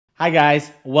Hi guys,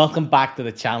 welcome back to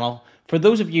the channel. For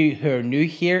those of you who are new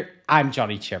here, I'm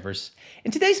Johnny Chivers.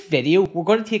 In today's video, we're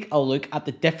going to take a look at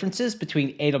the differences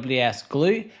between AWS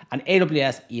Glue and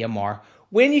AWS EMR,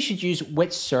 when you should use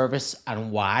which service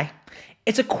and why.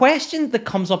 It's a question that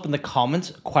comes up in the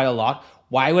comments quite a lot.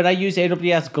 Why would I use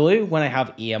AWS Glue when I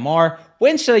have EMR?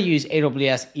 When should I use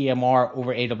AWS EMR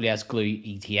over AWS Glue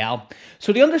ETL?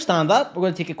 So to understand that, we're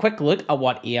going to take a quick look at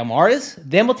what EMR is,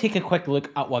 then we'll take a quick look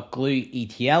at what Glue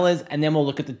ETL is, and then we'll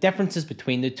look at the differences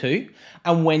between the two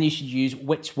and when you should use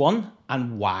which one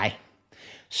and why.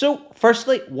 So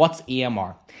firstly, what's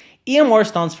EMR? EMR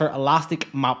stands for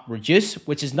Elastic Map Reduce,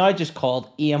 which is now just called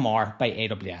EMR by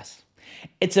AWS.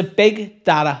 It's a big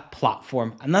data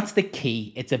platform, and that's the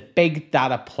key. It's a big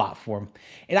data platform.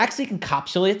 It actually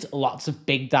encapsulates lots of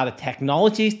big data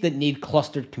technologies that need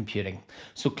clustered computing.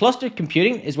 So clustered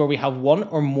computing is where we have one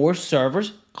or more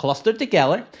servers clustered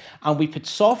together, and we put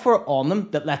software on them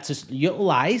that lets us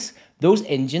utilize those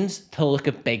engines to look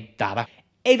at big data.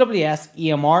 AWS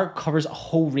EMR covers a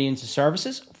whole range of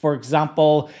services. For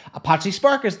example, Apache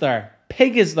Spark is there,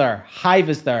 Pig is there, Hive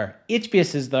is there,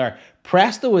 HBase is there,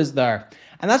 Presto is there.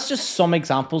 And that's just some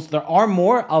examples. There are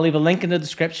more. I'll leave a link in the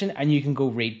description and you can go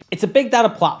read. It's a big data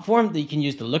platform that you can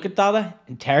use to look at data,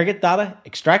 interrogate data,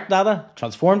 extract data,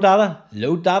 transform data,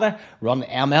 load data, run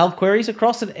ML queries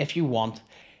across it if you want.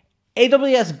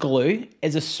 AWS Glue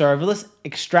is a serverless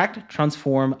extract,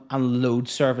 transform, and load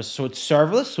service. So it's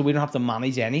serverless, so we don't have to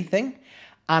manage anything.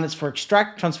 And it's for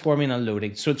extract, transforming, and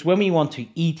loading. So it's when we want to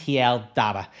ETL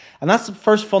data. And that's the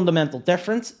first fundamental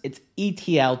difference. It's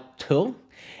ETL tool.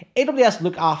 AWS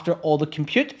look after all the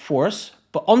compute for us,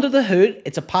 but under the hood,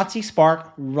 it's Apache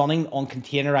Spark running on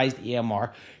containerized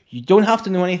EMR. You don't have to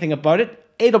know anything about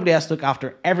it. AWS look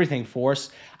after everything for us.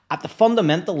 At the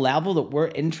fundamental level that we're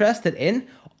interested in,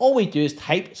 all we do is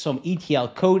type some ETL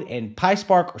code in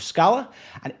PySpark or Scala,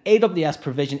 and AWS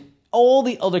provision all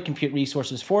the other compute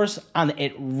resources for us, and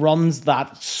it runs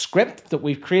that script that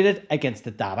we've created against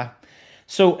the data.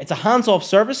 So it's a hands-off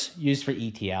service used for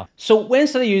ETL. So when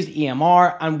should I use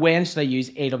EMR and when should I use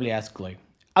AWS Glue?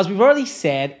 As we've already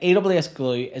said, AWS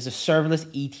Glue is a serverless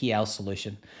ETL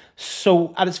solution.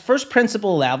 So at its first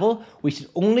principle level, we should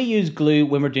only use Glue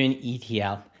when we're doing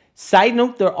ETL. Side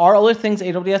note, there are other things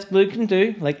AWS Glue can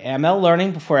do, like ML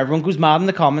learning, before everyone goes mad in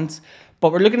the comments.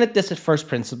 But we're looking at this at first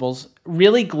principles.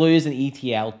 Really, Glue is an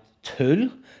ETL tool.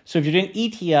 So if you're doing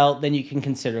ETL, then you can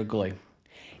consider Glue.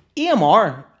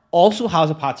 EMR also has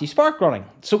Apache Spark running,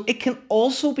 so it can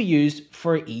also be used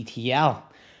for ETL.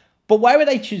 But why would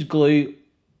I choose Glue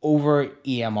over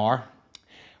EMR?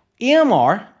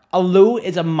 EMR, although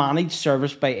it's a managed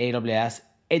service by AWS,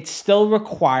 it still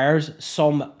requires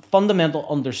some fundamental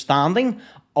understanding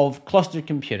of clustered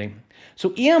computing.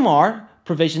 So EMR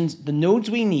provisions the nodes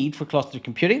we need for clustered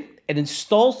computing. It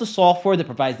installs the software that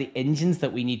provides the engines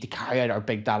that we need to carry out our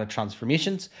big data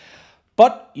transformations.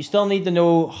 But you still need to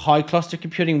know how cluster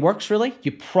computing works, really.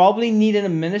 You probably need an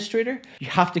administrator. You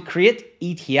have to create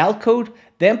ETL code,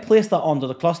 then place that onto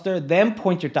the cluster, then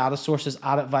point your data sources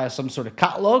at it via some sort of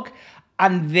catalog,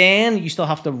 and then you still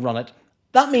have to run it.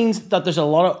 That means that there's a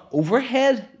lot of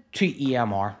overhead to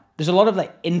EMR. There's a lot of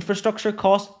infrastructure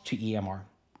cost to EMR.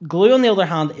 Glue, on the other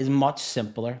hand, is much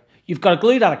simpler. You've got a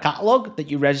Glue data catalog that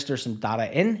you register some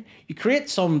data in. You create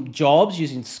some jobs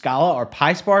using Scala or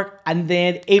PySpark, and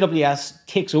then AWS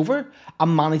takes over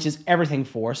and manages everything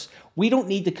for us. We don't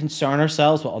need to concern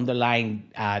ourselves with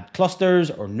underlying clusters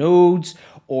or nodes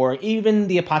or even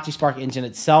the Apache Spark engine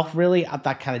itself, really, at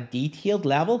that kind of detailed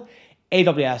level.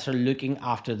 AWS are looking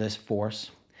after this for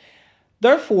us.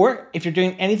 Therefore, if you're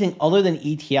doing anything other than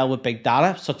ETL with big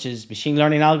data, such as machine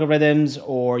learning algorithms,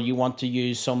 or you want to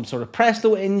use some sort of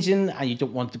Presto engine and you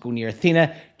don't want to go near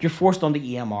Athena, you're forced onto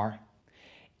EMR.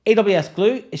 AWS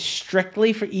Glue is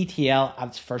strictly for ETL at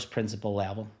its first principle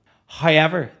level.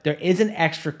 However, there is an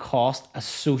extra cost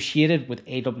associated with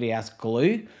AWS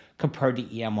Glue compared to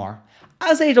EMR.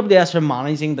 As AWS are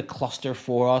managing the cluster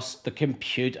for us, the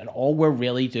compute, and all we're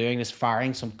really doing is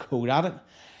firing some code at it,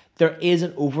 there is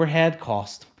an overhead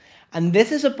cost. And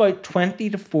this is about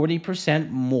 20 to 40%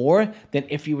 more than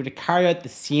if you were to carry out the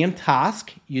same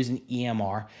task using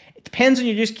EMR. It depends on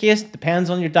your use case, depends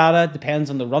on your data,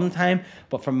 depends on the runtime,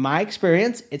 but from my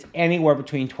experience, it's anywhere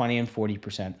between 20 and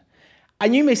 40%.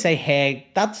 And you may say, hey,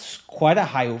 that's quite a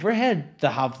high overhead to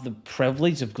have the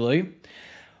privilege of Glue.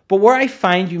 But where I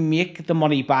find you make the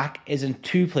money back is in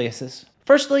two places.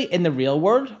 Firstly, in the real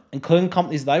world, including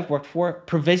companies that I've worked for,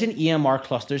 provision EMR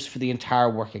clusters for the entire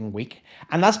working week.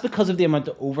 And that's because of the amount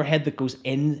of overhead that goes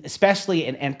in, especially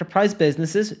in enterprise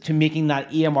businesses, to making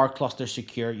that EMR cluster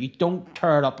secure. You don't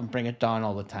tear it up and bring it down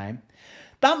all the time.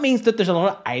 That means that there's a lot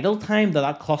of idle time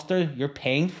that cluster you're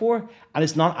paying for and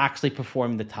it's not actually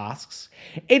performing the tasks.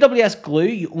 AWS Glue,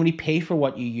 you only pay for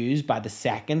what you use by the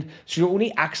second, so you're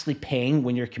only actually paying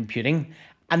when you're computing.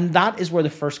 And that is where the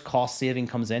first cost saving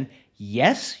comes in.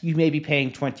 Yes, you may be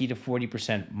paying 20 to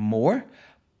 40% more,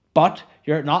 but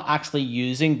you're not actually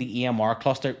using the EMR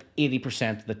cluster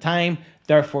 80% of the time.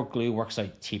 Therefore, Glue works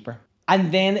out cheaper.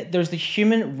 And then there's the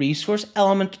human resource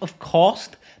element of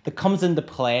cost that comes into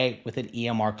play with an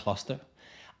EMR cluster.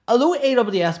 Although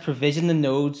AWS provision the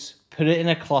nodes, put it in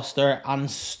a cluster, and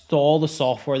install the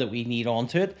software that we need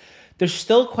onto it, there's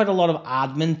still quite a lot of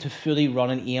admin to fully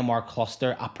run an EMR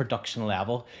cluster at production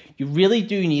level. You really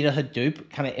do need a Hadoop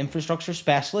kind of infrastructure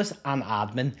specialist and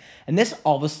admin, and this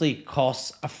obviously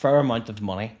costs a fair amount of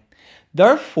money.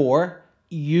 Therefore,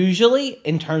 usually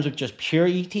in terms of just pure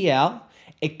ETL,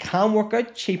 it can work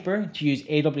out cheaper to use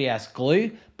AWS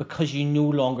Glue because you no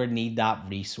longer need that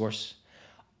resource.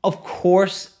 Of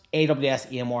course,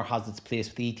 AWS EMR has its place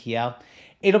with ETL.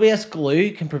 AWS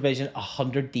Glue can provision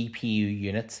 100 DPU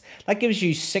units. That gives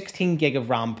you 16 gig of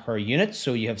RAM per unit,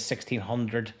 so you have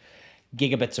 1600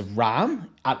 gigabits of RAM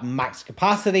at max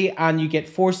capacity, and you get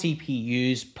 4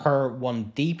 CPUs per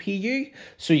 1 DPU,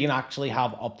 so you can actually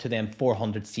have up to them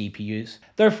 400 CPUs.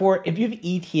 Therefore, if you have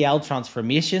ETL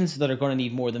transformations that are going to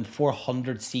need more than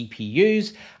 400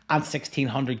 CPUs and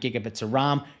 1600 gigabits of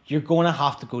RAM, you're going to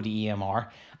have to go to EMR.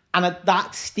 And at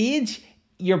that stage,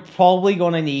 you're probably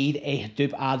going to need a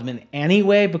Hadoop admin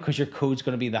anyway because your code's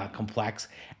going to be that complex,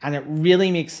 and it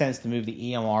really makes sense to move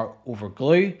the EMR over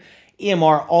Glue.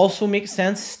 EMR also makes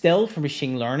sense still for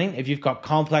machine learning. If you've got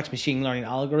complex machine learning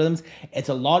algorithms, it's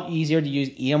a lot easier to use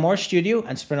EMR Studio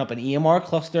and spin up an EMR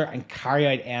cluster and carry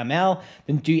out ML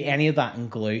than do any of that in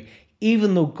Glue,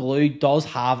 even though Glue does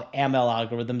have ML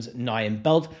algorithms now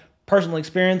inbuilt. Personal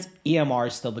experience, EMR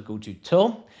is still the go-to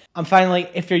tool. And finally,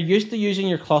 if you're used to using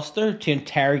your cluster to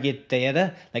interrogate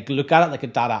data, like look at it like a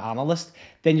data analyst,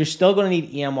 then you're still going to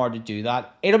need EMR to do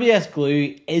that. AWS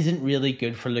Glue isn't really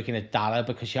good for looking at data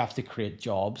because you have to create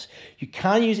jobs. You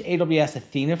can use AWS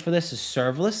Athena for this as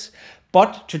serverless,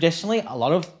 but traditionally, a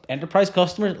lot of enterprise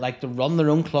customers like to run their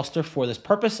own cluster for this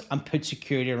purpose and put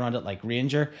security around it like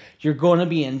Ranger. You're going to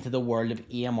be into the world of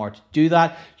EMR to do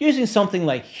that, using something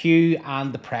like Hue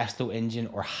and the Presto engine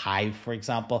or Hive, for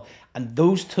example. And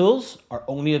those tools are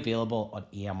only available on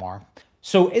EMR.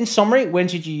 So in summary, when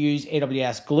should you use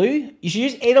AWS Glue? You should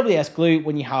use AWS Glue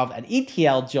when you have an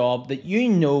ETL job that you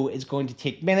know is going to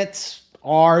take minutes,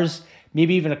 hours,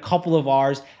 maybe even a couple of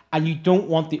hours, and you don't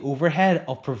want the overhead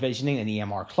of provisioning an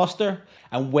EMR cluster.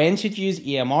 And when should you use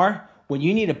EMR? When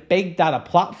you need a big data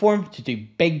platform to do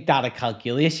big data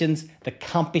calculations that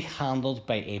can't be handled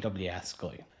by AWS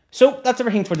Glue. So that's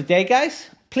everything for today, guys.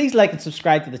 Please like and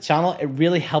subscribe to the channel. It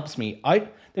really helps me out.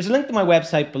 There's a link to my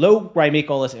website below where I make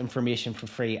all this information for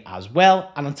free as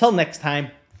well. And until next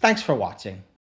time, thanks for watching.